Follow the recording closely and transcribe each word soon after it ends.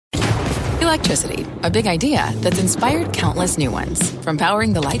Electricity, a big idea that's inspired countless new ones. From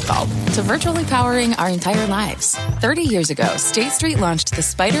powering the light bulb to virtually powering our entire lives. 30 years ago, State Street launched the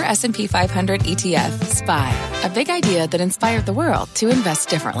Spider S&P 500 ETF, SPY. A big idea that inspired the world to invest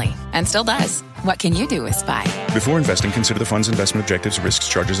differently. And still does. What can you do with SPY? Before investing, consider the fund's investment objectives, risks,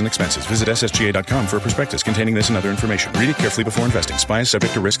 charges, and expenses. Visit ssga.com for a prospectus containing this and other information. Read it carefully before investing. SPY is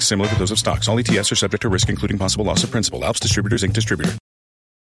subject to risks similar to those of stocks. All ETFs are subject to risk, including possible loss of principal. Alps Distributors, Inc. Distributor.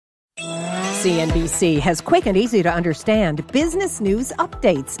 CNBC has quick and easy to understand business news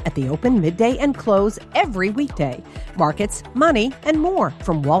updates at the open, midday, and close every weekday. Markets, money, and more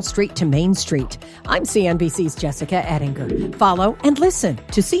from Wall Street to Main Street. I'm CNBC's Jessica Ettinger. Follow and listen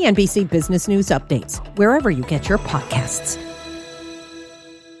to CNBC Business News Updates wherever you get your podcasts.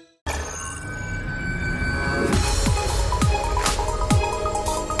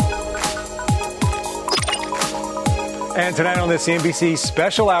 And tonight on the CNBC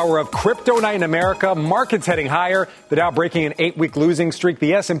special hour of Crypto Night in America, markets heading higher, the Dow breaking an 8-week losing streak,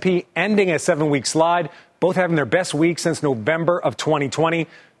 the S&P ending a 7-week slide, both having their best week since November of 2020.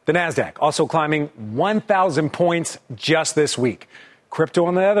 The Nasdaq also climbing 1,000 points just this week. Crypto,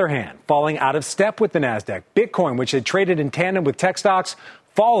 on the other hand, falling out of step with the Nasdaq. Bitcoin, which had traded in tandem with tech stocks,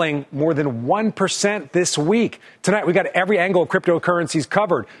 falling more than 1% this week. Tonight, we got every angle of cryptocurrencies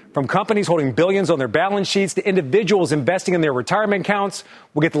covered, from companies holding billions on their balance sheets to individuals investing in their retirement accounts.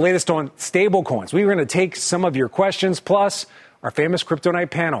 We'll get the latest on stablecoins. We're going to take some of your questions, plus our famous Crypto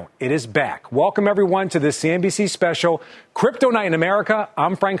Night panel. It is back. Welcome, everyone, to this CNBC special, Crypto Night in America.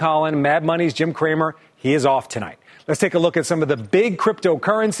 I'm Frank Holland. Mad Money's Jim Cramer. He is off tonight. Let's take a look at some of the big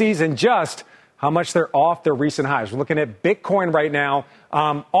cryptocurrencies and just how much they're off their recent highs. We're looking at Bitcoin right now,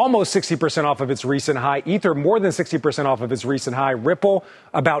 almost 60% off of its recent high. Ether, more than 60% off of its recent high. Ripple,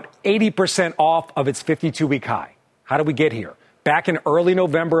 about 80% off of its 52-week high. How did we get here? Back in early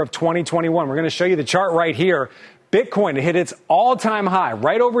November of 2021, we're going to show you the chart right here. Bitcoin hit its all-time high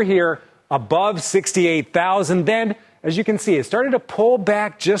right over here, above 68,000. Then, as you can see, it started to pull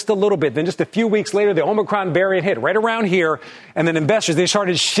back just a little bit. Then just a few weeks later, the Omicron variant hit right around here. And then investors, they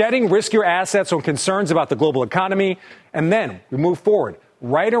started shedding riskier assets on concerns about the global economy. And then we moved forward.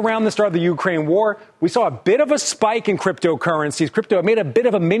 Right around the start of the Ukraine war, we saw a bit of a spike in cryptocurrencies. Crypto made a bit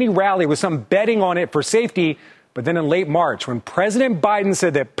of a mini rally with some betting on it for safety. But then in late March, when President Biden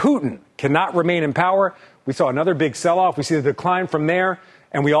said that Putin cannot remain in power, we saw another big sell-off. We see the decline from there.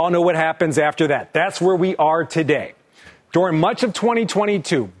 And we all know what happens after that. That's where we are today. During much of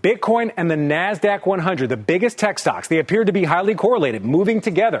 2022, Bitcoin and the NASDAQ 100, the biggest tech stocks, they appeared to be highly correlated, moving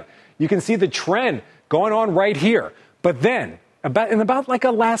together. You can see the trend going on right here. But then, about like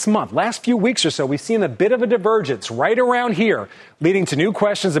a last few weeks or so, we've seen a bit of a divergence right around here, leading to new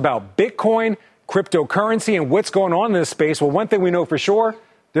questions about Bitcoin, cryptocurrency, and what's going on in this space. Well, one thing we know for sure,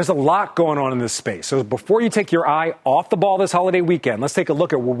 there's a lot going on in this space. So before you take your eye off the ball this holiday weekend, let's take a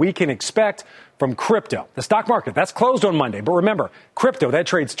look at what we can expect from crypto. The stock market, that's closed on Monday. But remember, crypto, that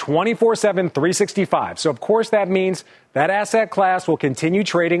trades 24/7, 365. So, of course, that means that asset class will continue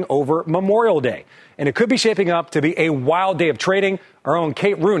trading over Memorial Day. And it could be shaping up to be a wild day of trading. Our own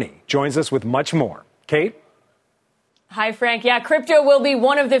Kate Rooney joins us with much more. Kate? Hi, Frank. Yeah, crypto will be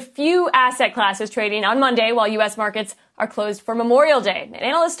one of the few asset classes trading on Monday while U.S. markets are closed for Memorial Day. And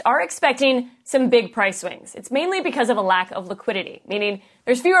analysts are expecting some big price swings. It's mainly because of a lack of liquidity, meaning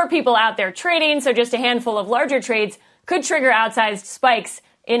there's fewer people out there trading, so just a handful of larger trades could trigger outsized spikes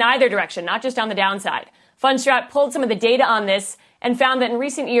in either direction, not just on the downside. Fundstrat pulled some of the data on this and found that in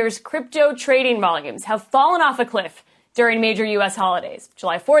recent years, crypto trading volumes have fallen off a cliff during major U.S. holidays.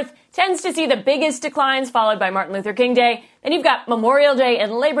 July 4th tends to see the biggest declines, followed by Martin Luther King Day. Then you've got Memorial Day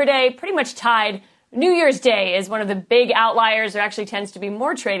and Labor Day pretty much tied. New Year's Day is one of the big outliers. There actually tends to be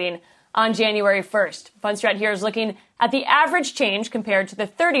more trading on January 1st. Fundstrat here is looking at the average change compared to the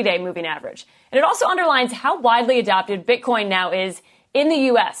 30-day moving average. And it also underlines how widely adopted Bitcoin now is in the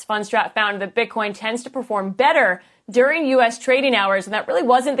U.S. Fundstrat found that Bitcoin tends to perform better during U.S. trading hours, and that really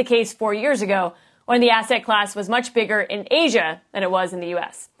wasn't the case 4 years ago, when the asset class was much bigger in Asia than it was in the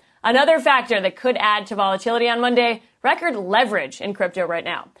U.S. Another factor that could add to volatility on Monday, record leverage in crypto right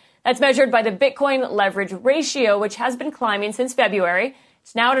now. That's measured by the Bitcoin leverage ratio, which has been climbing since February.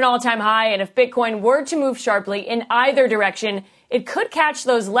 It's now at an all-time high, and if Bitcoin were to move sharply in either direction, it could catch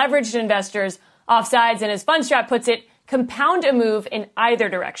those leveraged investors offsides, and as Fundstrat puts it, compound a move in either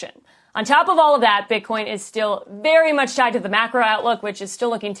direction. On top of all of that, Bitcoin is still very much tied to the macro outlook, which is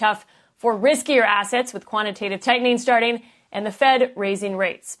still looking tough for riskier assets with quantitative tightening starting and the Fed raising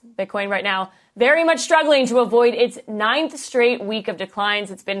rates. Bitcoin right now very much struggling to avoid its 9th straight week of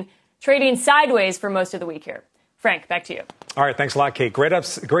declines. It's been trading sideways for most of the week here. Frank, back to you. All right. Thanks a lot, Kate.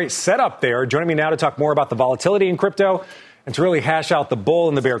 Great setup there. Joining me now to talk more about the volatility in crypto and to really hash out the bull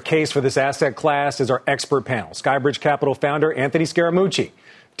and the bear case for this asset class is our expert panel. Skybridge Capital founder Anthony Scaramucci,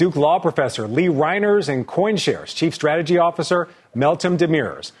 Duke Law professor Lee Reiners, and CoinShares Chief Strategy Officer Meltem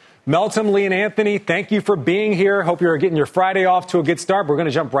Demirors. Meltem, Lee, and Anthony, thank you for being here. Hope you're getting your Friday off to a good start. We're going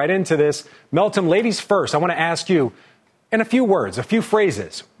to jump right into this. Meltem, ladies first, I want to ask you, in a few words, a few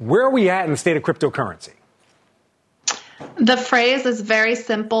phrases, where are we at in the state of cryptocurrency? The phrase is very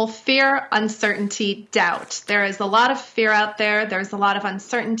simple: fear, uncertainty, doubt. There is a lot of fear out there. There's a lot of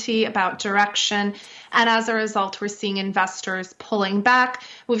uncertainty about direction. And as a result, we're seeing investors pulling back.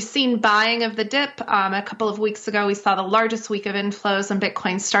 We've seen buying of the dip. A couple of weeks ago, we saw the largest week of inflows when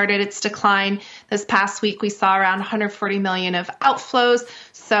Bitcoin started its decline. This past week, we saw around 140 million of outflows.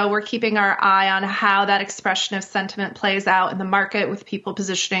 So we're keeping our eye on how that expression of sentiment plays out in the market, with people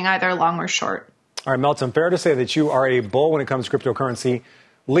positioning either long or short. All right, Meltem, fair to say that you are a bull when it comes to cryptocurrency.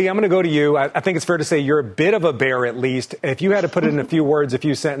 Lee, I'm going to go to you. I think it's fair to say you're a bit of a bear, at least. If you had to put it in a few words, a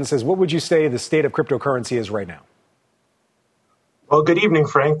few sentences, what would you say the state of cryptocurrency is right now? Well, good evening,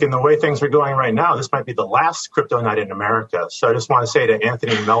 Frank. And the way things are going right now, this might be the last crypto night in America. So I just want to say to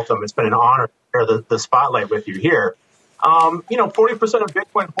Anthony and Meltem, it's been an honor to share the spotlight with you here. 40% of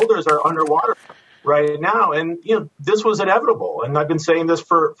Bitcoin holders are underwater right now. And, this was inevitable. And I've been saying this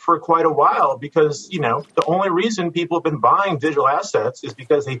for quite a while because, the only reason people have been buying digital assets is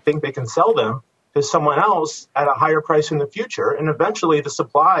because they think they can sell them to someone else at a higher price in the future. And eventually the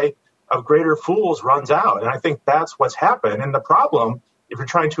supply of greater fools runs out. And I think that's what's happened. And the problem, if you're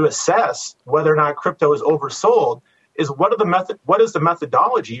trying to assess whether or not crypto is oversold, is what is the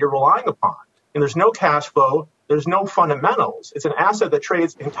methodology you're relying upon? And there's no cash flow. There's no fundamentals. It's an asset that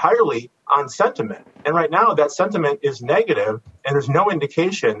trades entirely on sentiment. And right now that sentiment is negative, and there's no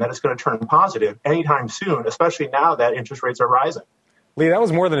indication that it's going to turn positive anytime soon, especially now that interest rates are rising. Lee, that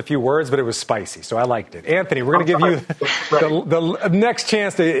was more than a few words, but it was spicy, so I liked it. Anthony, we're going to give you the next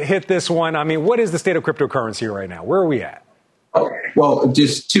chance to hit this one. I mean, what is the state of cryptocurrency right now? Where are we at? Well,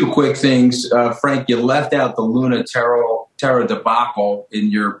 just two quick things. Frank, you left out the Luna Terra debacle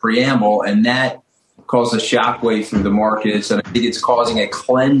in your preamble, and that caused a shockwave through the markets. And I think it's causing a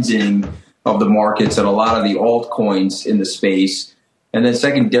cleansing of the markets and a lot of the altcoins in the space. And then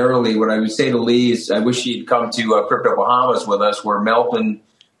secondarily, what I would say to Lee is I wish he'd come to Crypto Bahamas with us, where Melton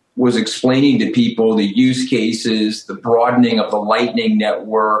was explaining to people the use cases, the broadening of the Lightning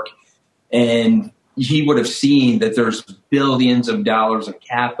Network, and he would have seen that there's billions of dollars of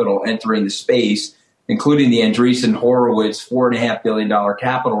capital entering the space, including the Andreessen Horowitz $4.5 billion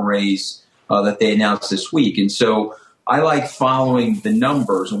capital raise that they announced this week. And so I like following the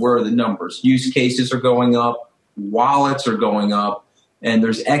numbers. Where are the numbers? Use cases are going up, wallets are going up, and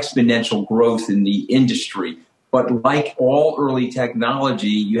there's exponential growth in the industry. But like all early technology,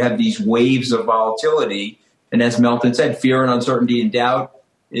 you have these waves of volatility. And as Melton said, fear and uncertainty and doubt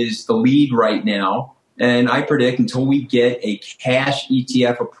is the lead right now. And I predict until we get a cash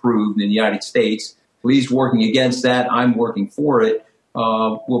ETF approved in the United States, Lee's working against that, I'm working for it,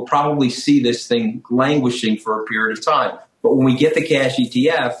 we'll probably see this thing languishing for a period of time. But when we get the cash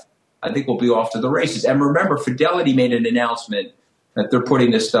ETF, I think we'll be off to the races. And remember, Fidelity made an announcement that they're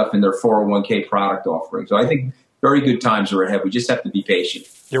putting this stuff in their 401k product offering. So I think very good times are ahead. We just have to be patient.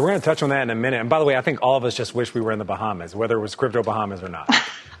 Yeah, we're going to touch on that in a minute. And by the way, I think all of us just wish we were in the Bahamas, whether it was Crypto Bahamas or not.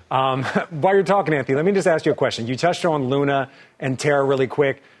 While you're talking, Anthony, let me just ask you a question. You touched on Luna and Terra really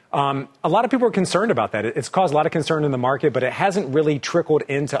quick. A lot of people are concerned about that. It's caused a lot of concern in the market, but it hasn't really trickled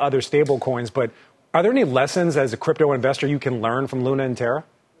into other stable coins. But are there any lessons as a crypto investor you can learn from Luna and Terra?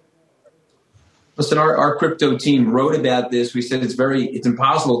 Listen, our crypto team wrote about this. We said it's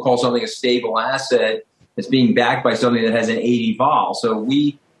impossible to call something a stable asset that's being backed by something that has an 80 vol. So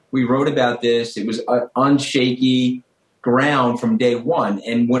we wrote about this. It was unshaky ground from day one.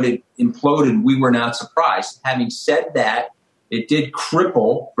 And when it imploded, we were not surprised. Having said that, it did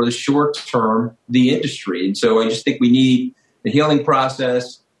cripple for the short term the industry. And so I just think we need the healing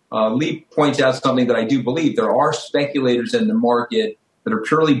process. Lee points out something that I do believe. There are speculators in the market that are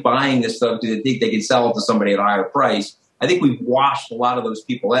purely buying this stuff because they think they can sell it to somebody at a higher price. I think we've washed a lot of those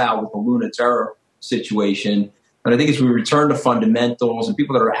people out with the Luna Terra situation. And I think as we return to fundamentals and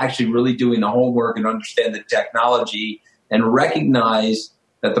people that are actually really doing the homework and understand the technology and recognize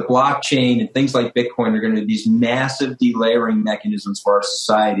that the blockchain and things like Bitcoin are going to be these massive delayering mechanisms for our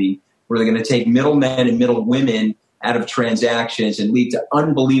society, where they're going to take middlemen and middle women out of transactions and lead to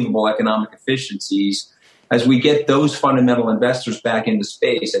unbelievable economic efficiencies. As we get those fundamental investors back into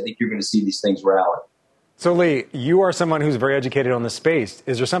space, I think you're going to see these things rally. So, Lee, you are someone who's very educated on the space.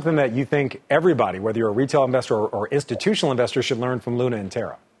 Is there something that you think everybody, whether you're a retail investor or institutional investor, should learn from Luna and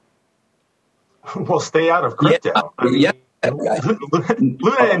Terra? Well, stay out of crypto. Yeah.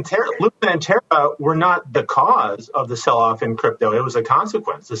 Luna and Terra were not the cause of the sell-off in crypto. It was a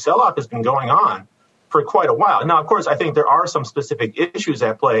consequence. The sell-off has been going on for quite a while. Now, of course, I think there are some specific issues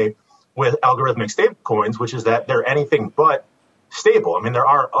at play with algorithmic stablecoins, which is that they're anything but stable. I mean, there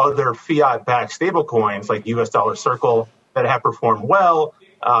are other fiat-backed stablecoins like US Dollar Circle that have performed well.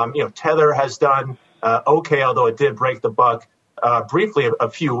 Tether has done okay, although it did break the buck briefly a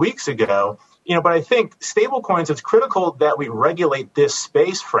few weeks ago. But I think stablecoins, it's critical that we regulate this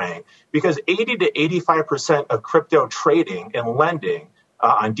space, Frank, because 80 to 85% of crypto trading and lending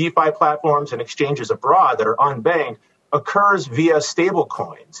on DeFi platforms and exchanges abroad that are unbanked occurs via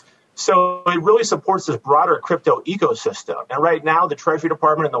stablecoins. So it really supports this broader crypto ecosystem. And right now, the Treasury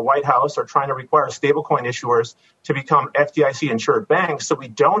Department and the White House are trying to require stablecoin issuers to become FDIC-insured banks, so we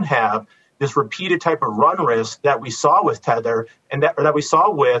don't have this repeated type of run risk that we saw with Tether and that we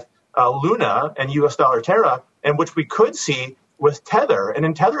saw with Luna and US Dollar Terra, and which we could see with Tether. And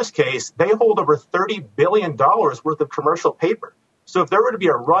in Tether's case, they hold over $30 billion worth of commercial paper. So if there were to be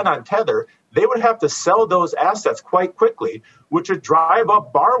a run on Tether, they would have to sell those assets quite quickly, which would drive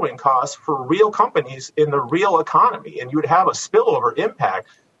up borrowing costs for real companies in the real economy. And you would have a spillover impact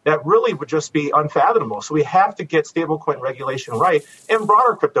that really would just be unfathomable. So we have to get stablecoin regulation right and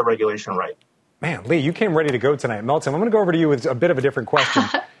broader crypto regulation right. Man, Lee, you came ready to go tonight. Melton, I'm going to go over to you with a bit of a different question.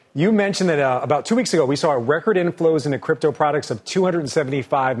 You mentioned that about 2 weeks ago, we saw record inflows into crypto products of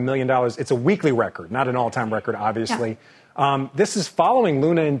 $275 million. It's a weekly record, not an all-time record, obviously. Yeah. This is following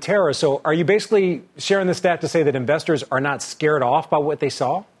Luna and Terra. So are you basically sharing the stat to say that investors are not scared off by what they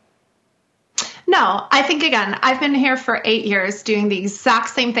saw? No, I think, again, I've been here for 8 years doing the exact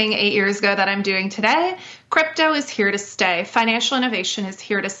same thing 8 years ago that I'm doing today. Crypto is here to stay. Financial innovation is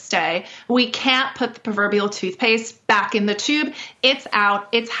here to stay. We can't put the proverbial toothpaste back in the tube. It's out.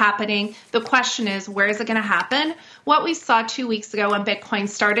 It's happening. The question is, where is it going to happen? What we saw 2 weeks ago when Bitcoin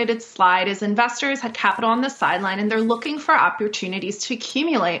started its slide is investors had capital on the sideline and they're looking for opportunities to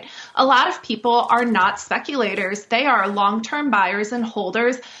accumulate. A lot of people are not speculators. They are long-term buyers and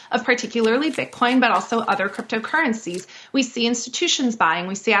holders of particularly Bitcoin, but also other cryptocurrencies. We see institutions buying.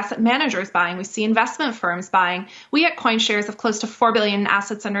 We see asset managers buying. We see investment firms buying. We at CoinShares have close to 4 billion in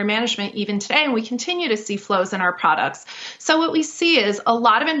assets under management even today, and we continue to see flows in our products. So what we see is a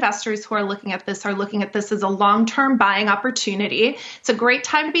lot of investors who are looking at this as a long-term buying opportunity. It's a great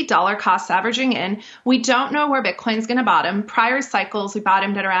time to be dollar cost averaging in. We don't know where Bitcoin's going to bottom. Prior cycles, we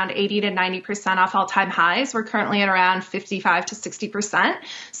bottomed at around 80 to 90% off all-time highs. We're currently at around 55 to 60%.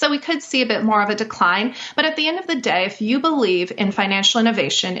 So we could see a bit more of a decline. But at the end of the day, if you believe in financial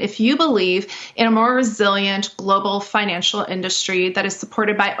innovation, if you believe in a more resilient global financial industry that is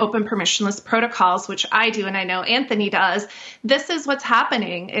supported by open permissionless protocols, which I do and I know Anthony does, this is what's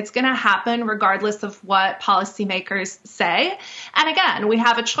happening. It's going to happen regardless of what policymakers say. And again, we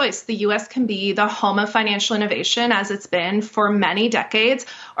have a choice. The U.S. can be the home of financial innovation as it's been for many decades,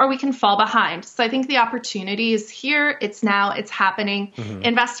 or we can fall behind. So I think the opportunity is here. It's now. It's happening. Mm-hmm.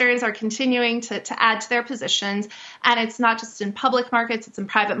 Investors are continuing to add to their positions. And it's not just in public markets. It's in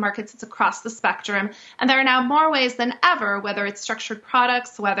private markets. It's across the spectrum. And there are now more ways than ever, whether it's structured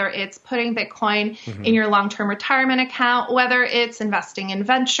products, whether it's putting Bitcoin in your long-term retirement account, whether it's investing in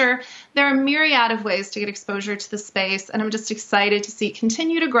venture. There are a myriad of ways to get exposure to the space. And I'm just excited to see it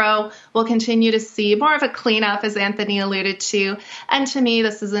continue to grow. We'll continue to see more of a cleanup, as Anthony alluded to. And to me,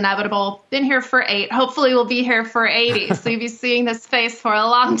 this is inevitable. Been here for 8. Hopefully we'll be here for 80. So you'll be seeing this space for a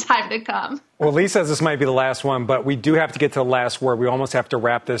long time to come. Well, Lee says this might be the last one, but we do have to get to the last word. We almost have to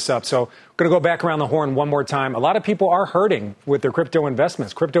wrap this up. So I'm going to go back around the horn one more time. A lot of people are hurting with their crypto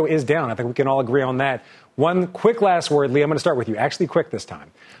investments. Crypto is down. I think we can all agree on that. One quick last word, Lee, I'm going to start with you. Actually quick this time.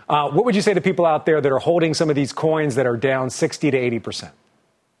 What would you say to people out there that are holding some of these coins that are down 60 to 80%?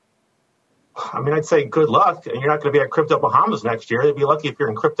 I mean, I'd say good luck. And you're not going to be at Crypto Bahamas next year. You'd be lucky if you're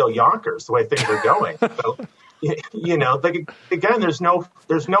in Crypto Yonkers, the way things are going. So, again, there's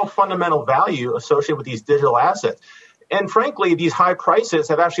no fundamental value associated with these digital assets. And frankly, these high prices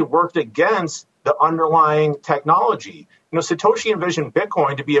have actually worked against the underlying technology. Satoshi envisioned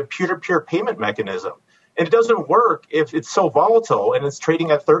Bitcoin to be a peer-to-peer payment mechanism. And it doesn't work if it's so volatile and it's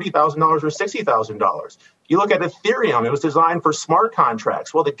trading at $30,000 or $60,000. You look at Ethereum, it was designed for smart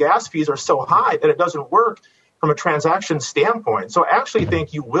contracts. Well, the gas fees are so high that it doesn't work from a transaction standpoint. So I actually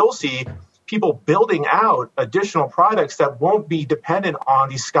think you will see people building out additional products that won't be dependent on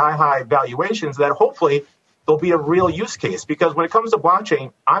these sky-high valuations, that hopefully there'll be a real use case. Because when it comes to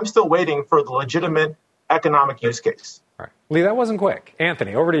blockchain, I'm still waiting for the legitimate economic use case. All right. Lee, that wasn't quick.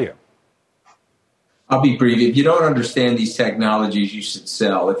 Anthony, over to you. I'll be brief. If you don't understand these technologies, you should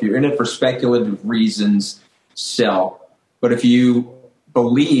sell. If you're in it for speculative reasons, sell. But if you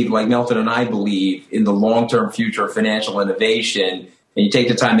believe, like Melton and I believe, in the long-term future of financial innovation, and you take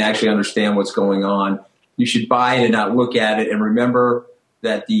the time to actually understand what's going on, you should buy it and not look at it. And remember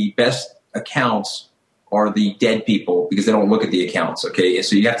that the best accounts are the dead people because they don't look at the accounts, okay? And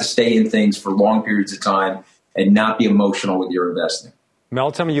so you have to stay in things for long periods of time and not be emotional with your investing.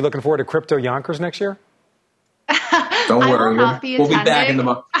 Melton, are you looking forward to Crypto Yonkers next year? Don't worry. We'll be back in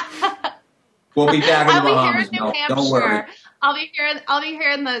the We'll be back in the Bahamas. Don't worry. I'll be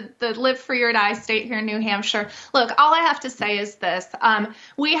here in the live free or die state here in New Hampshire. Look, all I have to say is this.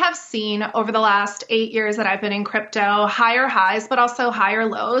 We have seen over the last 8 years that I've been in crypto, higher highs, but also higher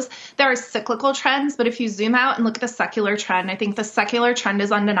lows. There are cyclical trends, but if you zoom out and look at the secular trend, I think the secular trend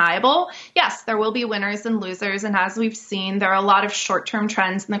is undeniable. Yes, there will be winners and losers. And as we've seen, there are a lot of short-term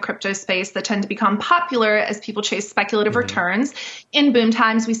trends in the crypto space that tend to become popular as people chase speculative returns. In boom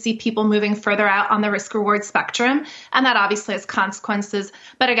times, we see people moving further out on the risk-reward spectrum, and that obviously has consequences.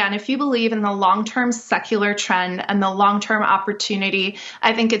 But again, if you believe in the long-term secular trend and the long-term opportunity,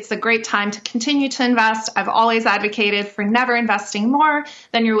 I think it's a great time to continue to invest. I've always advocated for never investing more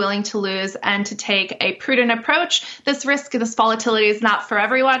than you're willing to lose and to take a prudent approach. This risk, this volatility is not for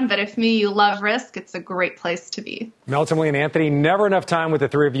everyone, but if you love risk, it's a great place to be. Melton, Lee, and Anthony, never enough time with the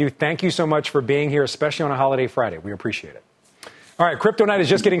three of you. Thank you so much for being here, especially on a holiday Friday. We appreciate it. All right, Crypto Night is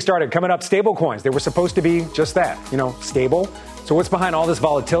just getting started. Coming up, stablecoins. They were supposed to be just that, stable. So what's behind all this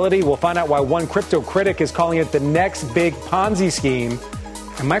volatility? We'll find out why one crypto critic is calling it the next big Ponzi scheme.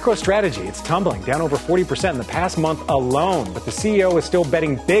 And MicroStrategy, it's tumbling down over 40% in the past month alone. But the CEO is still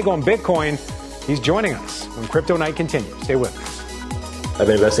betting big on Bitcoin. He's joining us when Crypto Night continues. Stay with us. I've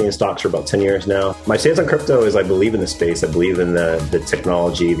been investing in stocks for about 10 years now. My stance on crypto is I believe in the space. I believe in the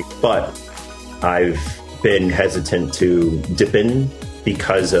technology. But I've been hesitant to dip in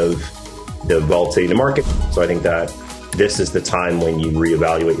because of the volatility in the market. So I think that this is the time when you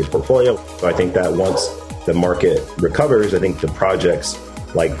reevaluate your portfolio. So I think that once the market recovers, I think the projects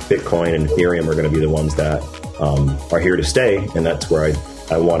like Bitcoin and Ethereum are going to be the ones that are here to stay. And that's where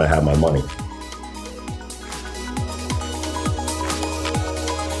I want to have my money.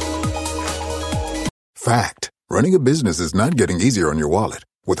 Fact. Running a business is not getting easier on your wallet.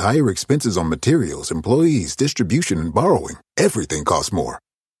 With higher expenses on materials, employees, distribution, and borrowing, everything costs more.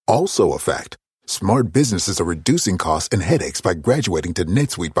 Also a fact. Smart businesses are reducing costs and headaches by graduating to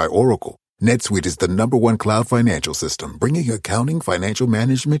NetSuite by Oracle. NetSuite is the #1 cloud financial system, bringing accounting, financial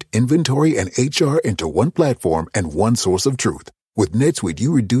management, inventory, and HR into one platform and one source of truth. With NetSuite,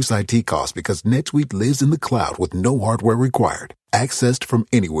 you reduce IT costs because NetSuite lives in the cloud with no hardware required. Accessed from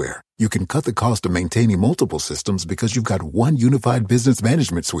anywhere, you can cut the cost of maintaining multiple systems because you've got one unified business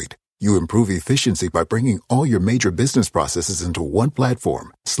management suite. You improve efficiency by bringing all your major business processes into one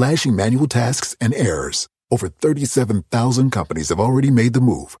platform, slashing manual tasks and errors. Over 37,000 companies have already made the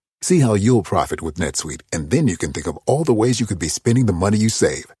move. See how you'll profit with NetSuite, and then you can think of all the ways you could be spending the money you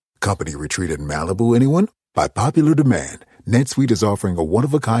save. Company retreat in Malibu, anyone? By popular demand, NetSuite is offering a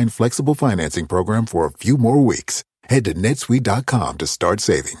one-of-a-kind flexible financing program for a few more weeks. Head to netsuite.com to start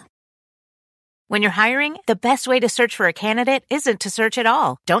saving. When you're hiring, the best way to search for a candidate isn't to search at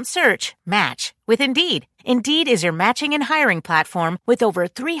all. Don't search, match with Indeed. Indeed is your matching and hiring platform with over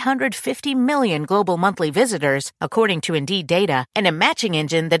 350 million global monthly visitors, according to Indeed data, and a matching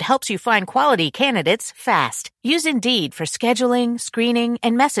engine that helps you find quality candidates fast. Use Indeed for scheduling, screening,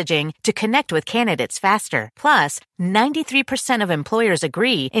 and messaging to connect with candidates faster. Plus, 93% of employers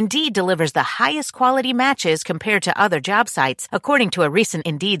agree Indeed delivers the highest quality matches compared to other job sites, according to a recent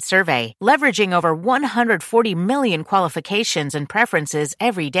Indeed survey. Leveraging over 140 million qualifications and preferences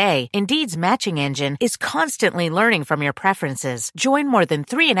every day, Indeed's matching engine is constantly learning from your preferences. Join more than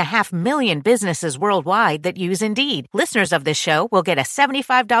 3.5 million businesses worldwide that use Indeed. Listeners of this show will get a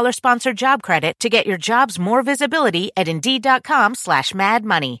 $75 sponsored job credit to get your jobs more visibility at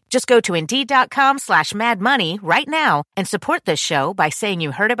Indeed.com/madmoney. Just go to Indeed.com/madmoney right now and support this show by saying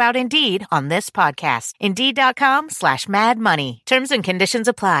you heard about Indeed on this podcast. Indeed.com/madmoney. Terms and conditions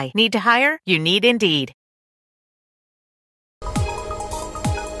apply. Need to hire? You need Indeed.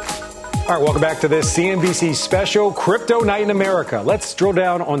 All right, welcome back to this CNBC special Crypto Night in America. Let's drill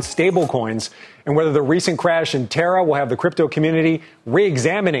down on stablecoins and whether the recent crash in Terra will have the crypto community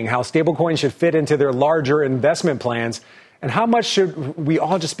re-examining how stablecoins should fit into their larger investment plans, and how much should we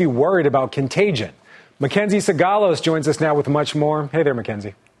all just be worried about contagion. Mackenzie Sagalos joins us now with much more. Hey there,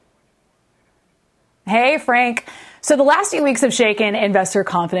 Mackenzie. Hey, Frank. So the last few weeks have shaken investor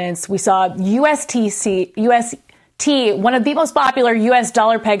confidence. We saw UST, one of the most popular U.S.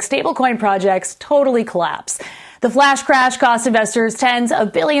 dollar peg stablecoin projects, totally collapse. The flash crash cost investors tens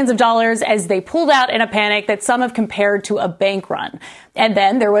of billions of dollars as they pulled out in a panic that some have compared to a bank run. And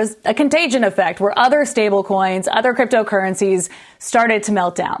then there was a contagion effect where other stablecoins, other cryptocurrencies started to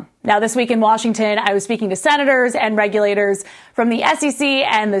melt down. Now, this week in Washington, I was speaking to senators and regulators from the SEC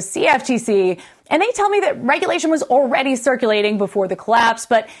and the CFTC, and they tell me that regulation was already circulating before the collapse,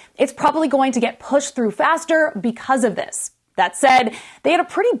 but it's probably going to get pushed through faster because of this. That said, they had a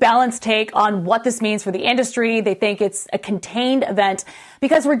pretty balanced take on what this means for the industry. They think it's a contained event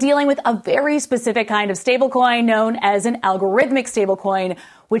because we're dealing with a very specific kind of stablecoin known as an algorithmic stablecoin,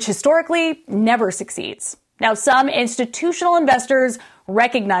 which historically never succeeds. Now, some institutional investors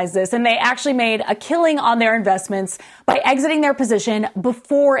recognize this, and they actually made a killing on their investments by exiting their position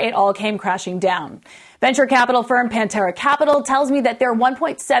before it all came crashing down. Venture capital firm Pantera Capital tells me that their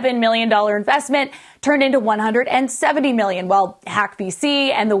 $1.7 million investment turned into $170 million, while Hack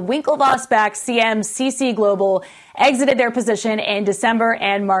VC and the Winklevoss-backed CNBC Global exited their position in December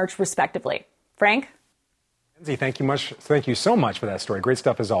and March, respectively. Frank? Thank you so much for that story. Great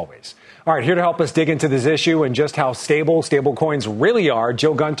stuff as always. All right, here to help us dig into this issue and just how stable stablecoins really are,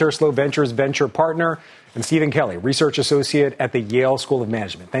 Jill Gunter, Slow Ventures venture partner, and Stephen Kelly, research associate at the Yale School of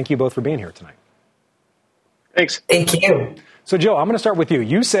Management. Thank you both for being here tonight. Thanks. Thank you. So, Jill, I'm going to start with you.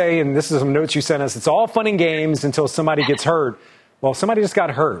 You say, and this is some notes you sent us, it's all fun and games until somebody gets hurt. Well, somebody just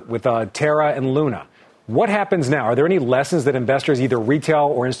got hurt with Terra and Luna. What happens now? Are there any lessons that investors, either retail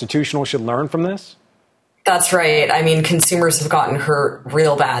or institutional, should learn from this? That's right. I mean, consumers have gotten hurt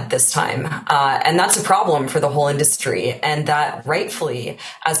real bad this time. And that's a problem for the whole industry. And that rightfully,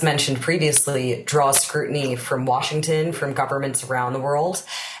 as mentioned previously, draws scrutiny from Washington, from governments around the world.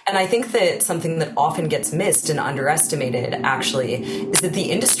 And I think that something that often gets missed and underestimated, actually, is that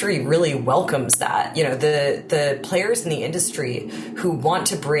the industry really welcomes that. You know, the players in the industry who want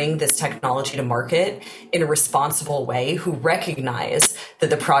to bring this technology to market in a responsible way, who recognize that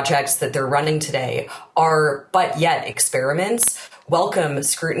the projects that they're running today are but yet experiments, welcome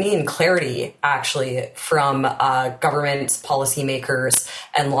scrutiny and clarity, actually, from governments, policymakers,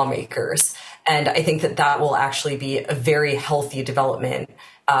 and lawmakers. And I think that that will actually be a very healthy development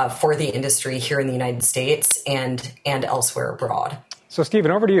for the industry here in the United States and elsewhere abroad. So,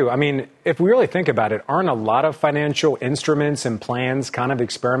 Stephen, over to you. I mean, if we really think about it, aren't a lot of financial instruments and plans kind of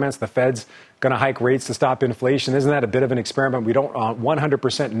experiments? The Fed's going to hike rates to stop inflation. Isn't that a bit of an experiment? We don't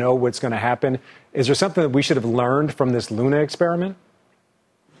 100% know what's going to happen. Is there something that we should have learned from this Luna experiment?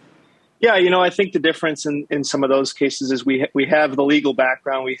 Yeah, you know, I think the difference in some of those cases is we have the legal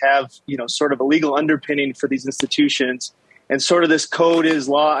background. We have, you know, sort of a legal underpinning for these institutions. And sort of this code is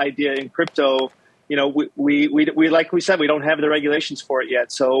law idea in crypto, you know, we like we said, we don't have the regulations for it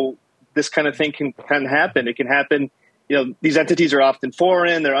yet. So this kind of thing can happen. It can happen. You know, these entities are often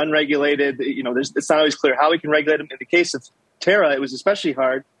foreign, they're unregulated. You know, it's not always clear how we can regulate them. In the case of Terra, it was especially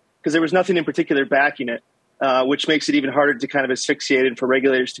hard because there was nothing in particular backing it, which makes it even harder to kind of asphyxiate it for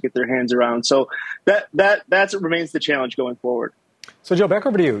regulators to get their hands around. So that remains the challenge going forward. So, Joe, back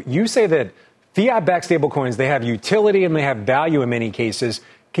over to you. You say that fiat-backed stablecoins, they have utility and they have value in many cases.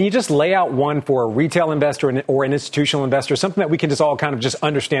 Can you just lay out one for a retail investor or an institutional investor, something that we can just all kind of just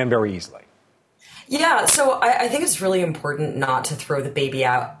understand very easily? Yeah, so I think it's really important not to throw the baby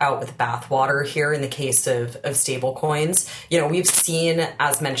out with the bathwater here in the case of stable coins. You know, we've seen,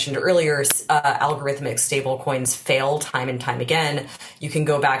 as mentioned earlier, algorithmic stable coins fail time and time again. You can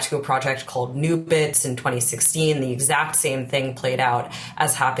go back to a project called Newbits in 2016. The exact same thing played out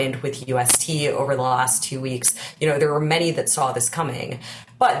as happened with UST over the last 2 weeks. You know, there were many that saw this coming.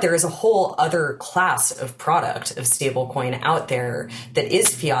 But there is a whole other class of product of stablecoin out there that is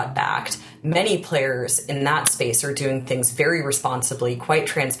fiat-backed. Many players in that space are doing things very responsibly, quite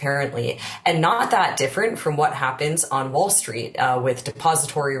transparently, and not that different from what happens on Wall Street with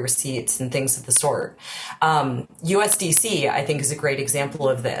depository receipts and things of the sort. USDC, I think, is a great example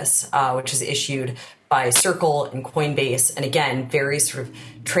of this, which is issued by Circle and Coinbase, and again, very sort of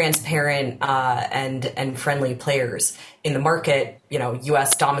transparent and friendly players in the market, you know,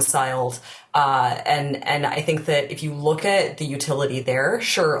 U.S. domiciled. And I think that if you look at the utility there,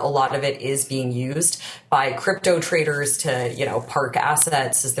 sure, a lot of it is being used by crypto traders to, you know, park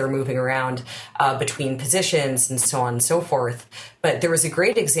assets as they're moving around between positions and so on and so forth. But there was a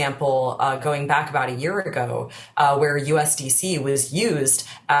great example going back about a year ago where USDC was used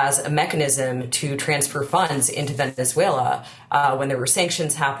as a mechanism to transfer funds into Venezuela when there were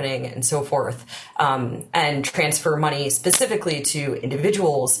sanctions happening and so forth, and transfer money specifically to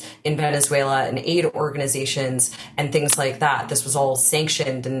individuals in Venezuela and aid organizations and things like that. This was all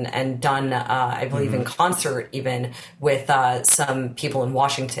sanctioned and done, I believe, in concert even with some people in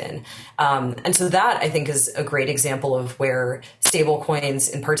Washington. And so that, I think, is a great example of where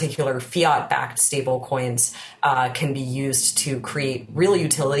stablecoins, in particular fiat-backed stablecoins, can be used to create real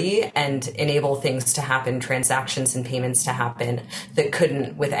utility and enable things to happen, transactions and payments to happen that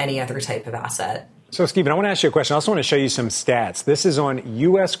couldn't with any other type of asset. So, Stephen, I want to ask you a question. I also want to show you some stats. This is on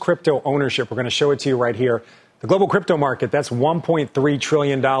U.S. crypto ownership. We're going to show it to you right here. The global crypto market, that's $1.3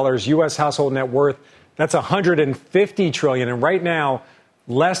 trillion. U.S. household net worth, that's $150 trillion. And right now,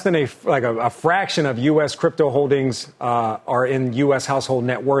 less than a fraction of U.S. crypto holdings are in U.S. household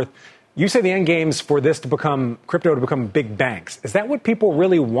net worth. You say the end game's for this to become crypto to become big banks. Is that what people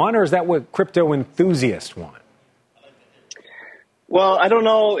really want, or is that what crypto enthusiasts want? Well, I don't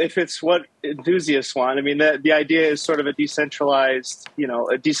know if it's what enthusiasts want. I mean, the idea is sort of a decentralized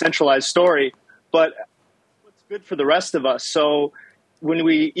story, but what's good for the rest of us. So when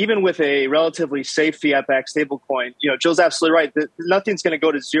even with a relatively safe fiat-backed stablecoin, Jill's absolutely right. Nothing's going to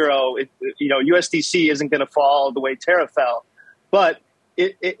go to zero. USDC isn't going to fall the way Terra fell, but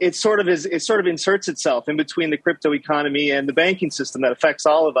it sort of inserts itself in between the crypto economy and the banking system that affects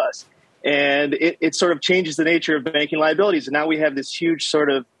all of us. And it sort of changes the nature of banking liabilities. And now we have this huge sort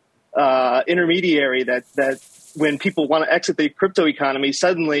of intermediary that when people want to exit the crypto economy,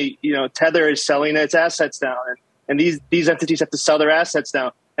 suddenly, Tether is selling its assets down. And these entities have to sell their assets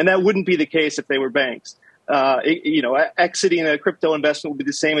down. And that wouldn't be the case if they were banks. Exiting a crypto investment would be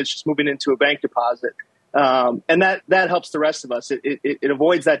the same as just moving into a bank deposit. And that helps the rest of us. It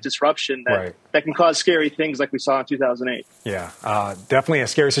avoids that disruption that can cause scary things like we saw in 2008. Yeah, definitely a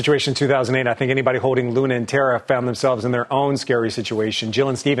scary situation in 2008. I think anybody holding Luna and Terra found themselves in their own scary situation. Jill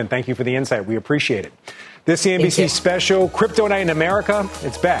and Stephen, thank you for the insight. We appreciate it. This CNBC special, Crypto Night in America,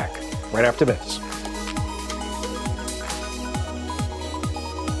 it's back right after this.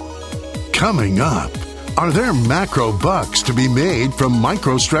 Coming up, are there macro bucks to be made from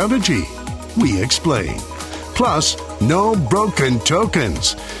MicroStrategy? We explain. Plus, no broken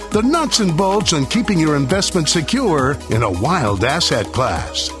tokens. The nuts and bolts on keeping your investment secure in a wild asset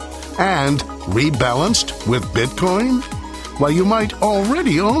class. And rebalanced with Bitcoin? Well, you might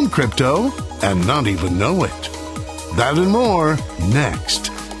already own crypto and not even know it. That and more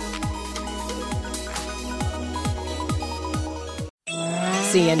next.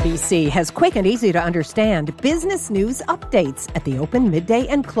 CNBC has quick and easy to understand business news updates at the open, midday,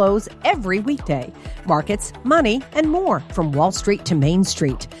 and close every weekday. Markets, money, and more from Wall Street to Main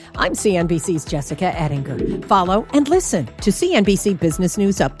Street. I'm CNBC's Jessica Ettinger. Follow and listen to CNBC Business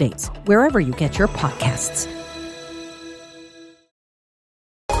News Updates wherever you get your podcasts.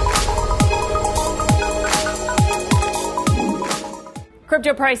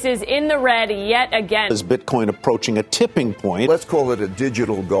 Crypto prices in the red yet again. Is Bitcoin approaching a tipping point? Let's call it a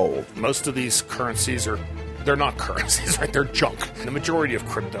digital gold. Most of these currencies they're not currencies, right? They're junk. The majority of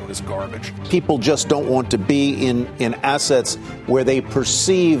crypto is garbage. People just don't want to be in assets where they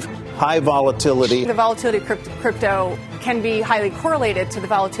perceive high volatility. The volatility of crypto can be highly correlated to the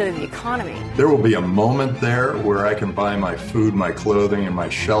volatility of the economy. There will be a moment there where I can buy my food, my clothing, and my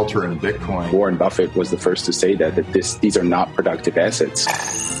shelter in Bitcoin. Warren Buffett was the first to say that these are not productive assets.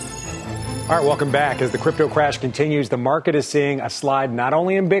 All right, welcome back. As the crypto crash continues, the market is seeing a slide not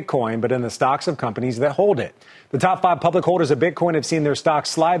only in Bitcoin, but in the stocks of companies that hold it. The top 5 public holders of Bitcoin have seen their stocks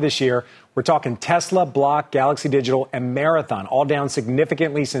slide this year. We're talking Tesla, Block, Galaxy Digital, and Marathon, all down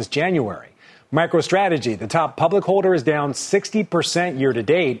significantly since January. MicroStrategy, the top public holder, is down 60% year to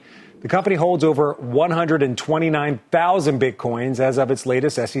date. The company holds over 129,000 Bitcoins as of its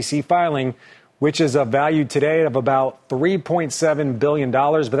latest SEC filing, which is a value today of about $3.7 billion,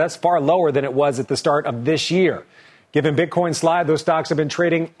 but that's far lower than it was at the start of this year. Given Bitcoin's slide, those stocks have been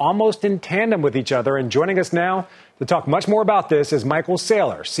trading almost in tandem with each other. And joining us now to talk much more about this is Michael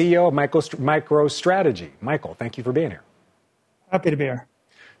Saylor, CEO of MicroStrategy. Michael, thank you for being here. Happy to be here.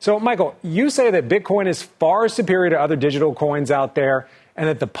 So, Michael, you say that Bitcoin is far superior to other digital coins out there and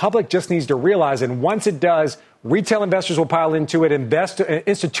that the public just needs to realize, and once it does, retail investors will pile into it,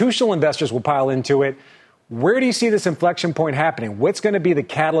 institutional investors will pile into it. Where do you see this inflection point happening? What's going to be the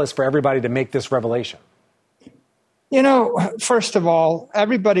catalyst for everybody to make this revelation? You know, first of all,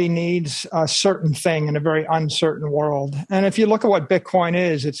 everybody needs a certain thing in a very uncertain world. And if you look at what Bitcoin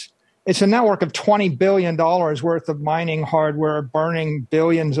is, it's a network of $20 billion worth of mining hardware, burning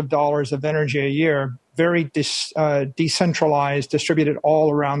billions of dollars of energy a year, very decentralized, distributed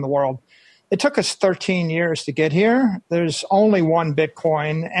all around the world. It took us 13 years to get here. There's only one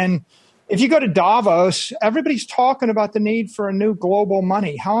Bitcoin. And if you go to Davos, everybody's talking about the need for a new global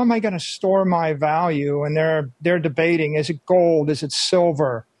money. How am I going to store my value? And they're debating, is it gold? Is it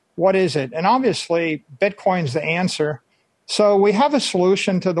silver? What is it? And obviously, Bitcoin's the answer. So we have a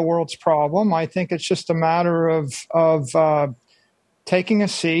solution to the world's problem. I think it's just a matter of taking a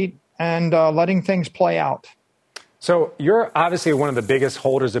seat and letting things play out. So you're obviously one of the biggest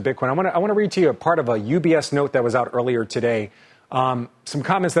holders of Bitcoin. I want to read to you a part of a UBS note that was out earlier today. Some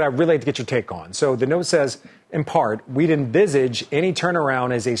comments that I'd really like to get your take on. So the note says, in part, we'd envisage any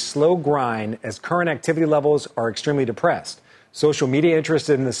turnaround as a slow grind as current activity levels are extremely depressed. Social media interest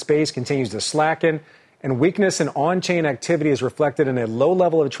in the space continues to slacken, and weakness in on-chain activity is reflected in a low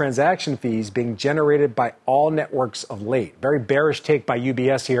level of transaction fees being generated by all networks of late. Very bearish take by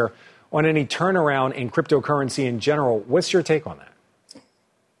UBS here on any turnaround in cryptocurrency in general. What's your take on that?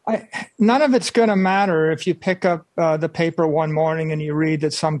 None of it's going to matter if you pick up the paper one morning and you read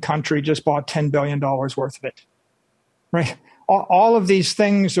that some country just bought $10 billion worth of it, right? All of these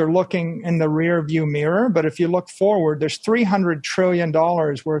things are looking in the rear view mirror, but if you look forward, there's $300 trillion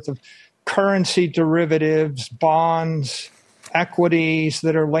worth of currency derivatives, bonds, equities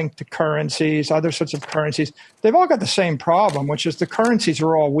that are linked to currencies, other sorts of currencies. They've all got the same problem, which is the currencies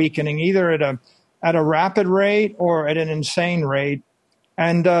are all weakening, either at a rapid rate or at an insane rate.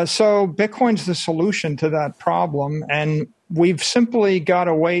 And so Bitcoin's the solution to that problem. And we've simply got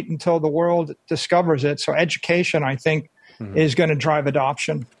to wait until the world discovers it. So education, I think, is going to drive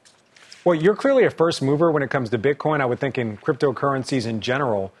adoption. Well, you're clearly a first mover when it comes to Bitcoin. I would think in cryptocurrencies in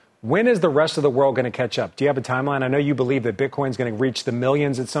general. When is the rest of the world going to catch up? Do you have a timeline? I know you believe that Bitcoin's going to reach the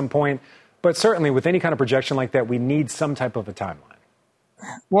millions at some point, but certainly with any kind of projection like that, we need some type of a timeline.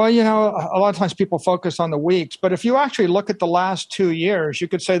 Well, a lot of times people focus on the weeks, but if you actually look at the last 2 years, you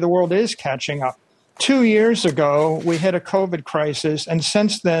could say the world is catching up. 2 years ago, we hit a COVID crisis, and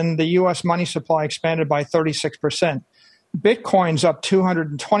since then, the U.S. money supply expanded by 36%. Bitcoin's up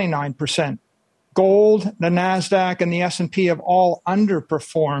 229%. Gold, the NASDAQ, and the S&P have all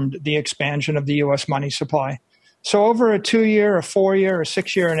underperformed the expansion of the U.S. money supply. So over a 2-year, a 4-year, a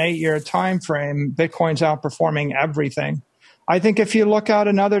 6-year, and 8-year time frame, Bitcoin's outperforming everything. I think if you look out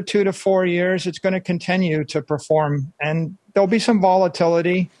another 2 to 4 years, it's going to continue to perform. And there'll be some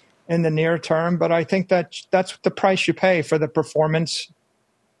volatility in the near term, but I think that's the price you pay for the performance.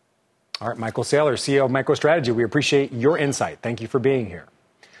 All right, Michael Saylor, CEO of MicroStrategy, we appreciate your insight. Thank you for being here.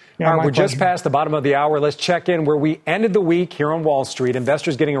 Yeah, all right, we're pleasure. just past the bottom of the hour. Let's check in where we ended the week here on Wall Street.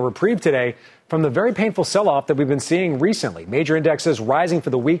 Investors getting a reprieve today from the very painful sell-off that we've been seeing recently. Major indexes rising for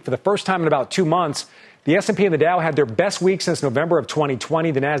the week for the first time in about 2 months. The S&P and the Dow had their best week since November of 2020.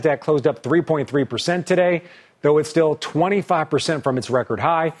 The NASDAQ closed up 3.3% today, though it's still 25% from its record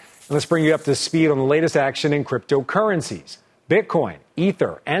high. And let's bring you up to speed on the latest action in cryptocurrencies. Bitcoin,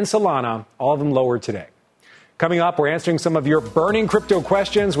 Ether, and Solana, all of them lower today. Coming up, we're answering some of your burning crypto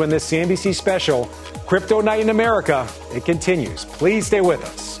questions when this CNBC special, Crypto Night in America, it continues. Please stay with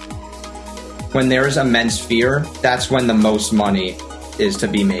us. When there's immense fear, that's when the most money is to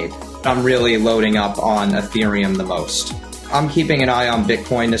be made. I'm really loading up on Ethereum the most. I'm keeping an eye on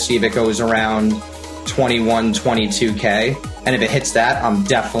Bitcoin to see if it goes around 21, 22K. And if it hits that, I'm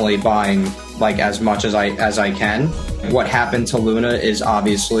definitely buying like as much as I can. What happened to Luna is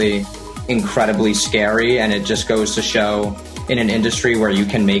obviously incredibly scary, and it just goes to show in an industry where you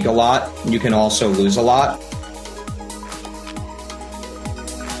can make a lot, you can also lose a lot.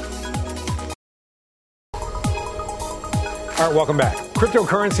 All right, welcome back.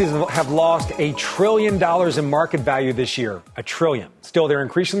 Cryptocurrencies have lost $1 trillion in market value this year. $1 trillion. Still, they're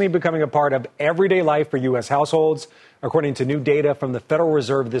increasingly becoming a part of everyday life for U.S. households, according to new data from the Federal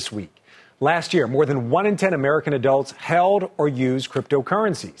Reserve this week. Last year, more than 1 in 10 American adults held or used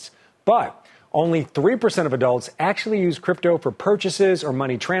cryptocurrencies. But only 3% of adults actually use crypto for purchases or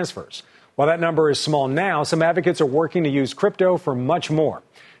money transfers. While that number is small now, some advocates are working to use crypto for much more.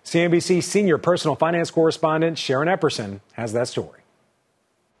 CNBC senior personal finance correspondent Sharon Epperson has that story.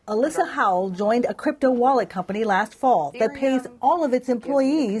 Alyssa Howell joined a crypto wallet company last fall that pays all of its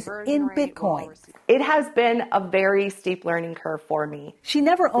employees in Bitcoin. It has been a very steep learning curve for me. She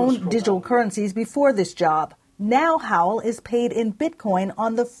never owned digital currencies before this job. Now Howell is paid in Bitcoin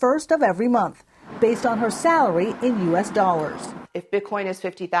on the first of every month, based on her salary in U.S. dollars. If Bitcoin is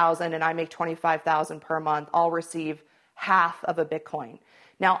 $50,000 and I make $25,000 per month, I'll receive half of a Bitcoin.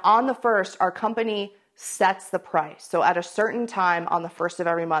 Now, on the first, our company sets the price. So at a certain time on the first of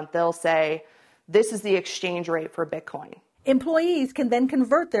every month, they'll say, this is the exchange rate for Bitcoin. Employees can then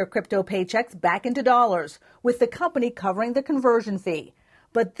convert their crypto paychecks back into dollars, with the company covering the conversion fee.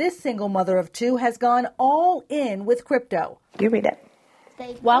 But this single mother of two has gone all in with crypto. You read it.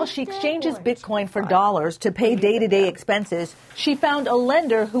 While she exchanges Bitcoin for dollars to pay day-to-day expenses, she found a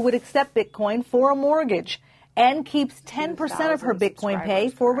lender who would accept Bitcoin for a mortgage and keeps 10% of her Bitcoin pay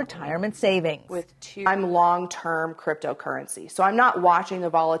for retirement savings. I'm long-term cryptocurrency, so I'm not watching the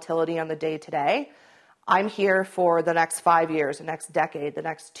volatility on the day-to-day. I'm here for the next 5 years, the next decade, the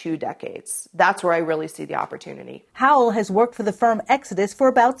next 2 decades. That's where I really see the opportunity. Howell has worked for the firm Exodus for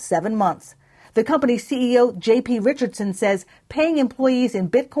about 7 months. The company's CEO, J.P. Richardson, says paying employees in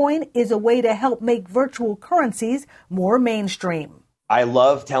Bitcoin is a way to help make virtual currencies more mainstream. I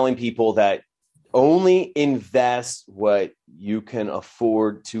love telling people that only invest what you can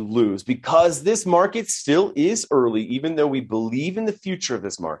afford to lose, because this market still is early, even though we believe in the future of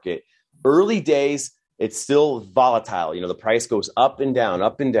this market. Early days, it's still volatile. The price goes up and down,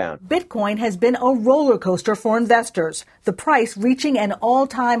 up and down. Bitcoin has been a roller coaster for investors, the price reaching an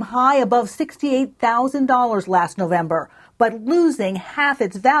all-time high above $68,000 last November, but losing half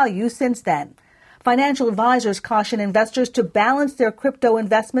its value since then. Financial advisors caution investors to balance their crypto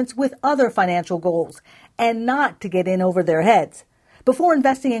investments with other financial goals and not to get in over their heads. Before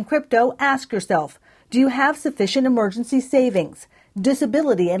investing in crypto, ask yourself, do you have sufficient emergency savings,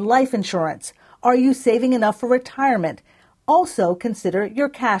 disability and life insurance? Are you saving enough for retirement? Also consider your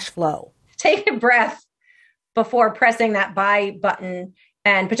cash flow. Take a breath before pressing that buy button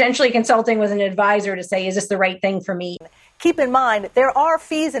and potentially consulting with an advisor to say, is this the right thing for me? Keep in mind, there are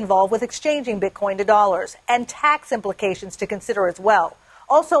fees involved with exchanging Bitcoin to dollars and tax implications to consider as well.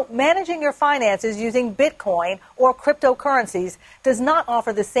 Also, managing your finances using Bitcoin or cryptocurrencies does not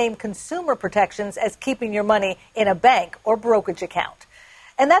offer the same consumer protections as keeping your money in a bank or brokerage account.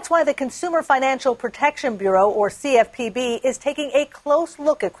 And that's why the Consumer Financial Protection Bureau, or CFPB, is taking a close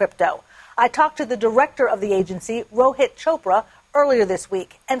look at crypto. I talked to the director of the agency, Rohit Chopra, earlier this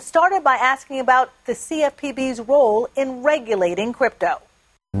week and started by asking about the CFPB's role in regulating crypto.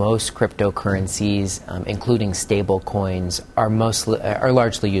 Most cryptocurrencies, including stablecoins, are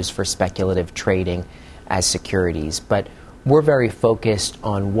largely used for speculative trading as securities, but we're very focused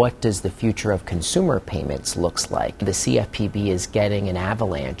on what does the future of consumer payments looks like. The CFPB is getting an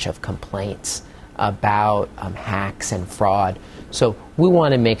avalanche of complaints about hacks and fraud. So we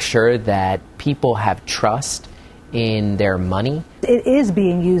want to make sure that people have trust in their money. It is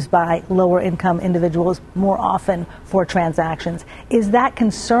being used by lower income individuals more often for transactions. Is that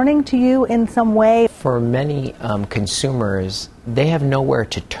concerning to you in some way? For many consumers, they have nowhere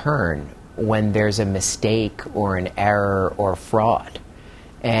to turn when there's a mistake or an error or fraud.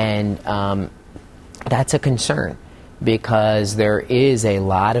 And that's a concern because there is a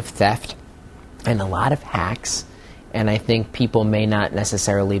lot of theft and a lot of hacks. And I think people may not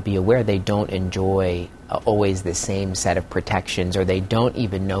necessarily be aware they don't enjoy always the same set of protections, or they don't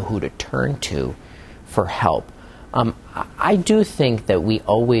even know who to turn to for help. I do think that we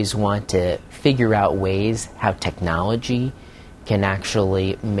always want to figure out ways how technology can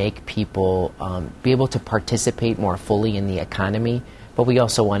actually make people be able to participate more fully in the economy, but we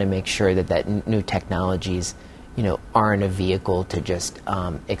also want to make sure that new technologies aren't a vehicle to just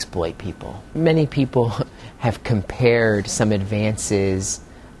exploit people. Many people have compared some advances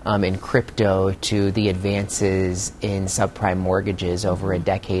in crypto to the advances in subprime mortgages over a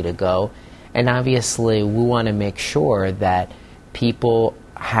decade ago. And obviously, we want to make sure that people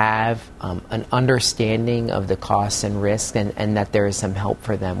have an understanding of the costs and risks and that there is some help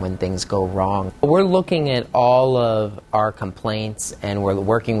for them when things go wrong. We're looking at all of our complaints and we're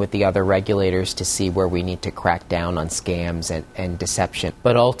working with the other regulators to see where we need to crack down on scams and deception.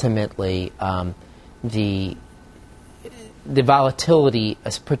 But ultimately, the volatility,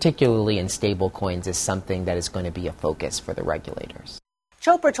 particularly in stablecoins, is something that is going to be a focus for the regulators.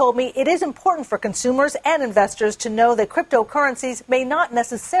 Chopra told me it is important for consumers and investors to know that cryptocurrencies may not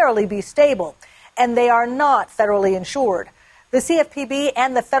necessarily be stable, and they are not federally insured. The CFPB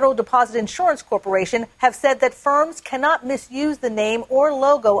and the Federal Deposit Insurance Corporation have said that firms cannot misuse the name or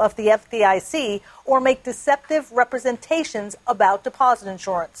logo of the FDIC or make deceptive representations about deposit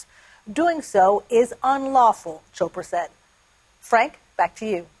insurance. Doing so is unlawful, Chopra said. Frank, back to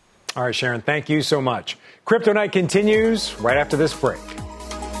you. All right, Sharon, thank you so much. Crypto Night continues right after this break.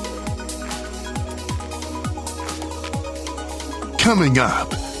 Coming up,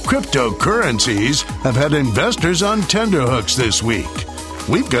 cryptocurrencies have had investors on tenterhooks this week.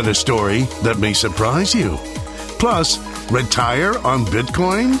 We've got a story that may surprise you. Plus, retire on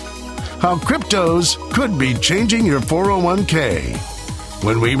Bitcoin? How cryptos could be changing your 401k.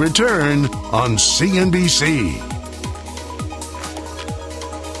 When we return on CNBC.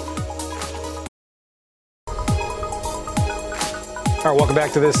 All right, welcome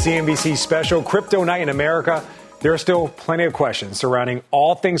back to this CNBC special Crypto Night in America. There are still plenty of questions surrounding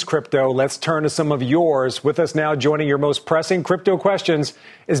all things crypto. Let's turn to some of yours. With us now, joining your most pressing crypto questions,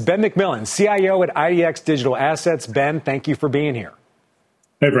 is Ben McMillan, CIO at IDX Digital Assets. Ben, thank you for being here.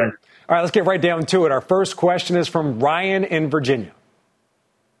 Hey, Frank. All right, let's get right down to it. Our first question is from Ryan in Virginia.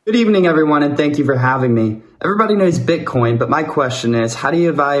 Good evening, everyone, and thank you for having me. Everybody knows Bitcoin, but my question is, how do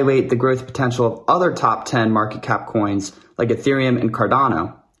you evaluate the growth potential of other top 10 market cap coins like Ethereum and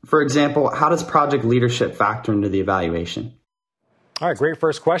Cardano? For example, how does project leadership factor into the evaluation? All right, great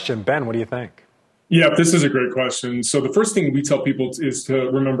first question. Ben, what do you think? Yeah, this is a great question. So the first thing we tell people is to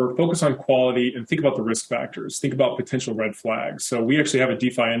remember, focus on quality and think about the risk factors. Think about potential red flags. So we actually have a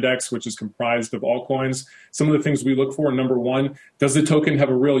DeFi index, which is comprised of altcoins. Some of the things we look for, number one, does the token have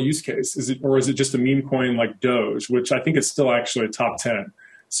a real use case? Is it just a meme coin like Doge, which I think is still actually a top 10.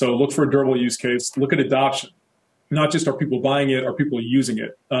 So look for a durable use case. Look at adoption. Not just are people buying it, are people using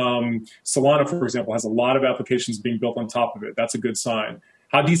it? Solana, for example, has a lot of applications being built on top of it. That's a good sign.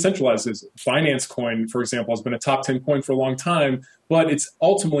 How decentralized is it? Binance Coin, for example, has been a top 10 coin for a long time, but it's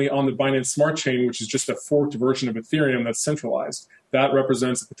ultimately on the Binance Smart Chain, which is just a forked version of Ethereum that's centralized. That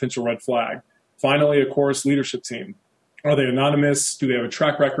represents a potential red flag. Finally, of course, leadership team. Are they anonymous? Do they have a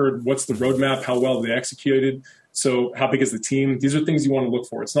track record? What's the roadmap? How well are they executed? So how big is the team? These are things you want to look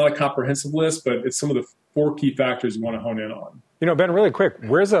for. It's not a comprehensive list, but it's some of the 4 key factors you want to hone in on. You know, Ben, really quick,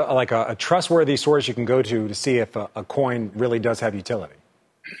 where's a trustworthy source you can go to see if a coin really does have utility?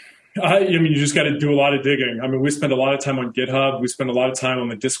 I mean, you just got to do a lot of digging. I mean, we spend a lot of time on GitHub. We spend a lot of time on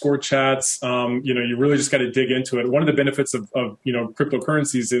the Discord chats. You really just got to dig into it. One of the benefits of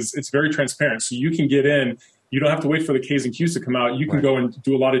cryptocurrencies is it's very transparent. So you can get in. You don't have to wait for the Ks and Qs to come out. You can go and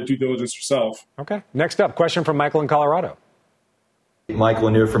do a lot of due diligence yourself. Okay. Next up, question from Michael in Colorado. Mike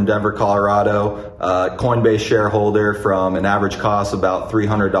Lanier from Denver, Colorado, Coinbase shareholder from an average cost about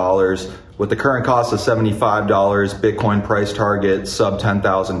 $300. With the current cost of $75, Bitcoin price target sub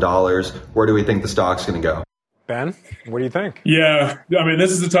 $10,000, where do we think the stock's going to go? Ben, what do you think? Yeah, I mean,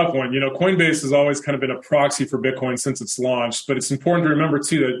 this is a tough one. Coinbase has always kind of been a proxy for Bitcoin since its launched, but it's important to remember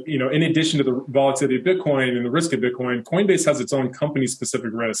too that, in addition to the volatility of Bitcoin and the risk of Bitcoin, Coinbase has its own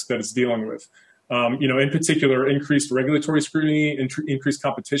company-specific risk that it's dealing with. In particular, increased regulatory scrutiny, increased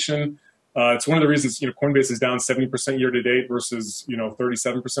competition. It's one of the reasons, Coinbase is down 70% year to date versus,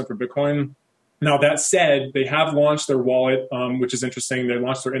 37% for Bitcoin. Now, that said, they have launched their wallet, which is interesting. They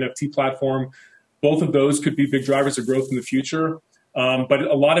launched their NFT platform. Both of those could be big drivers of growth in the future. But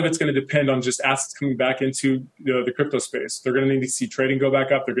a lot of it's going to depend on just assets coming back into the crypto space. They're going to need to see trading go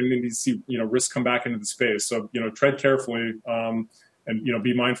back up. They're going to need to see, risk come back into the space. So, tread carefully and,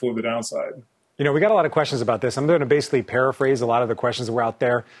 be mindful of the downside. We got a lot of questions about this. I'm going to basically paraphrase a lot of the questions that were out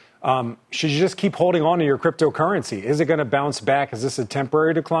there. Should you just keep holding on to your cryptocurrency? Is it going to bounce back? Is this a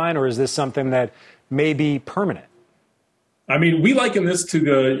temporary decline, or is this something that may be permanent? I mean, we liken this to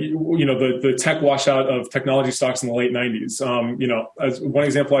the tech washout of technology stocks in the late 90s. As one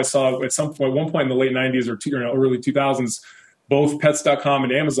example I saw at one point in the late 90s or early 2000s, both Pets.com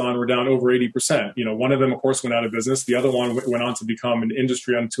and Amazon were down over 80%. One of them, of course, went out of business. The other one went on to become an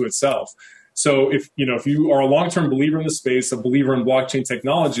industry unto itself. So if you are a long-term believer in the space, a believer in blockchain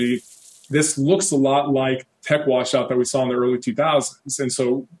technology, this looks a lot like tech washout that we saw in the early 2000s. And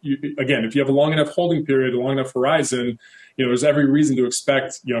so, again, if you have a long enough holding period, a long enough horizon, there's every reason to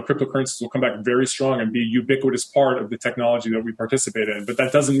expect, cryptocurrencies will come back very strong and be a ubiquitous part of the technology that we participate in. But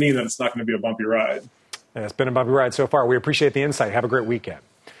that doesn't mean that it's not going to be a bumpy ride. Yeah, it's been a bumpy ride so far. We appreciate the insight. Have a great weekend.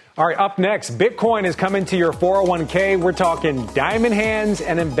 All right, up next, Bitcoin is coming to your 401k. We're talking diamond hands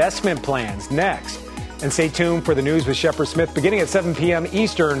and investment plans next. And stay tuned for the news with Shepard Smith beginning at 7 p.m.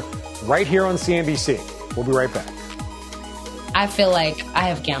 Eastern right here on CNBC. We'll be right back. I feel like I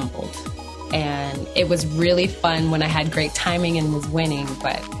have gambled, and it was really fun when I had great timing and was winning,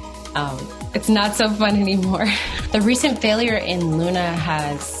 but it's not so fun anymore. The recent failure in Luna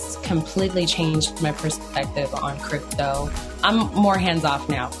has completely changed my perspective on crypto. I'm more hands-off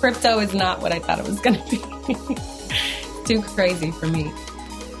now. Crypto is not what I thought it was going to be. It's too crazy for me.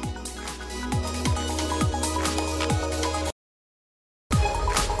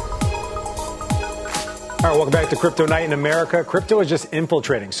 All right, welcome back to Crypto Night in America. Crypto is just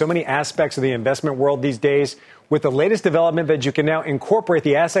infiltrating so many aspects of the investment world these days with the latest development that you can now incorporate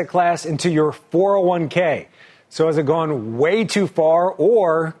the asset class into your 401k. So has it gone way too far,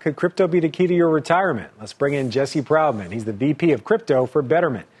 or could crypto be the key to your retirement? Let's bring in Jesse Proudman. He's the VP of Crypto for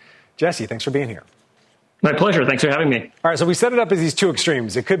Betterment. Jesse, thanks for being here. My pleasure. Thanks for having me. All right, so we set it up as these two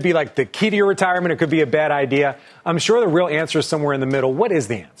extremes. It could be like the key to your retirement. It could be a bad idea. I'm sure the real answer is somewhere in the middle. What is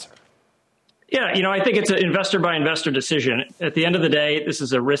the answer? Yeah, I think it's an investor by investor decision. At the end of the day, this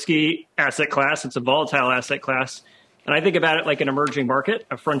is a risky asset class. It's a volatile asset class. And I think about it like an emerging market,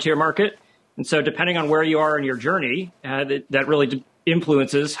 a frontier market. And so depending on where you are in your journey, that really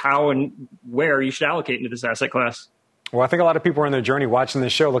influences how and where you should allocate into this asset class. Well, I think a lot of people are on their journey watching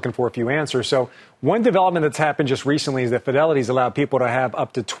this show looking for a few answers. So one development that's happened just recently is that Fidelity's allowed people to have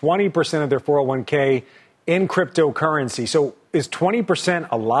up to 20% of their 401k in cryptocurrency. So is 20%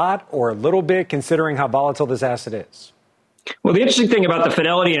 a lot or a little bit, considering how volatile this asset is? Well, the interesting thing about the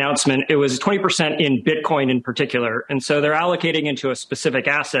Fidelity announcement, it was 20% in Bitcoin in particular. And so they're allocating into a specific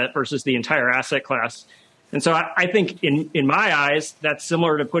asset versus the entire asset class. And so I think in my eyes, that's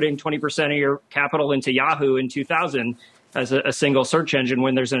similar to putting 20% of your capital into Yahoo in 2000 as a single search engine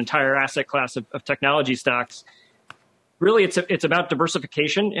when there's an entire asset class of technology stocks. Really, it's about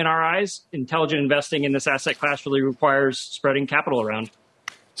diversification in our eyes. Intelligent investing in this asset class really requires spreading capital around.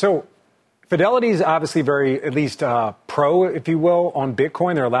 So Fidelity is obviously very, at least pro, if you will, on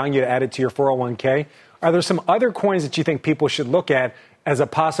Bitcoin. They're allowing you to add it to your 401k. Are there some other coins that you think people should look at as a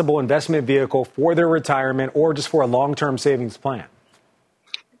possible investment vehicle for their retirement or just for a long-term savings plan?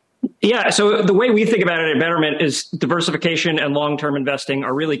 Yeah, so the way we think about it at Betterment is diversification and long-term investing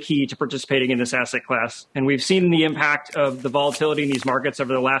are really key to participating in this asset class. And we've seen the impact of the volatility in these markets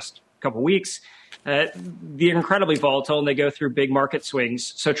over the last couple of weeks. They're incredibly volatile and they go through big market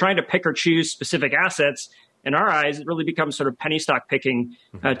swings. So trying to pick or choose specific assets, in our eyes, it really becomes sort of penny stock picking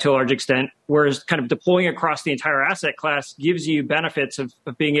to a large extent, whereas kind of deploying across the entire asset class gives you benefits of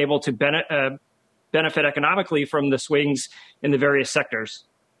being able to benefit economically from the swings in the various sectors.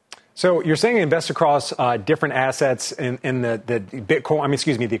 So you're saying invest across different assets in the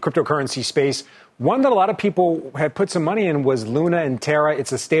Bitcoin, the cryptocurrency space. One that a lot of people had put some money in was Luna and Terra.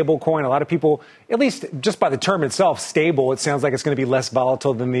 It's a stable coin. A lot of people, at least just by the term itself, stable, it sounds like it's going to be less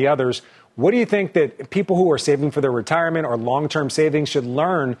volatile than the others. What do you think that people who are saving for their retirement or long-term savings should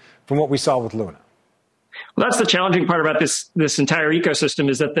learn from what we saw with Luna? Well, that's the challenging part about this entire ecosystem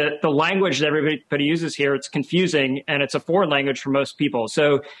is that the language that everybody uses here, it's confusing and it's a foreign language for most people.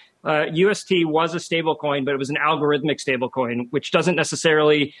 So UST was a stable coin, but it was an algorithmic stable coin, which doesn't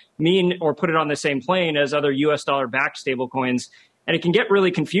necessarily mean or put it on the same plane as other US dollar backed stable coins. And it can get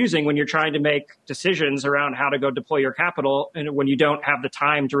really confusing when you're trying to make decisions around how to go deploy your capital and when you don't have the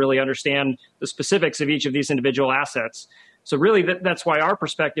time to really understand the specifics of each of these individual assets. So really, that's why our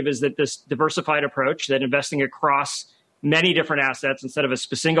perspective is that this diversified approach, that investing across many different assets instead of a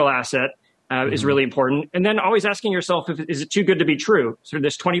single asset is really important. And then always asking yourself, is it too good to be true? So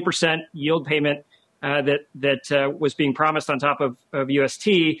this 20% yield payment that was being promised on top of UST,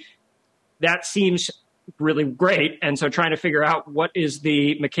 that seems really great. And so trying to figure out what is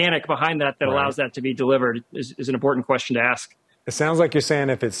the mechanic behind that allows that to be delivered is an important question to ask. It sounds like you're saying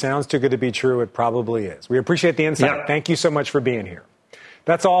if it sounds too good to be true, it probably is. We appreciate the insight. Yep. Thank you so much for being here.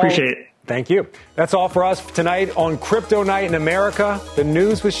 That's all. Appreciate it. Thank you. That's all for us tonight on Crypto Night in America. The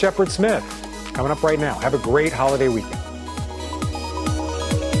news with Shepard Smith. Coming up right now. Have a great holiday weekend.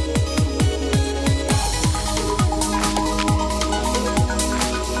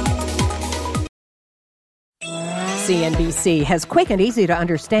 CNBC has quick and easy to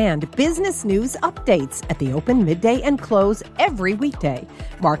understand business news updates at the open, midday, and close every weekday.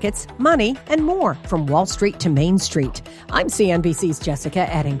 Markets, money, and more from Wall Street to Main Street. I'm CNBC's Jessica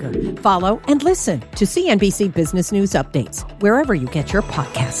Ettinger. Follow and listen to CNBC Business News Updates wherever you get your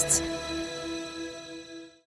podcasts.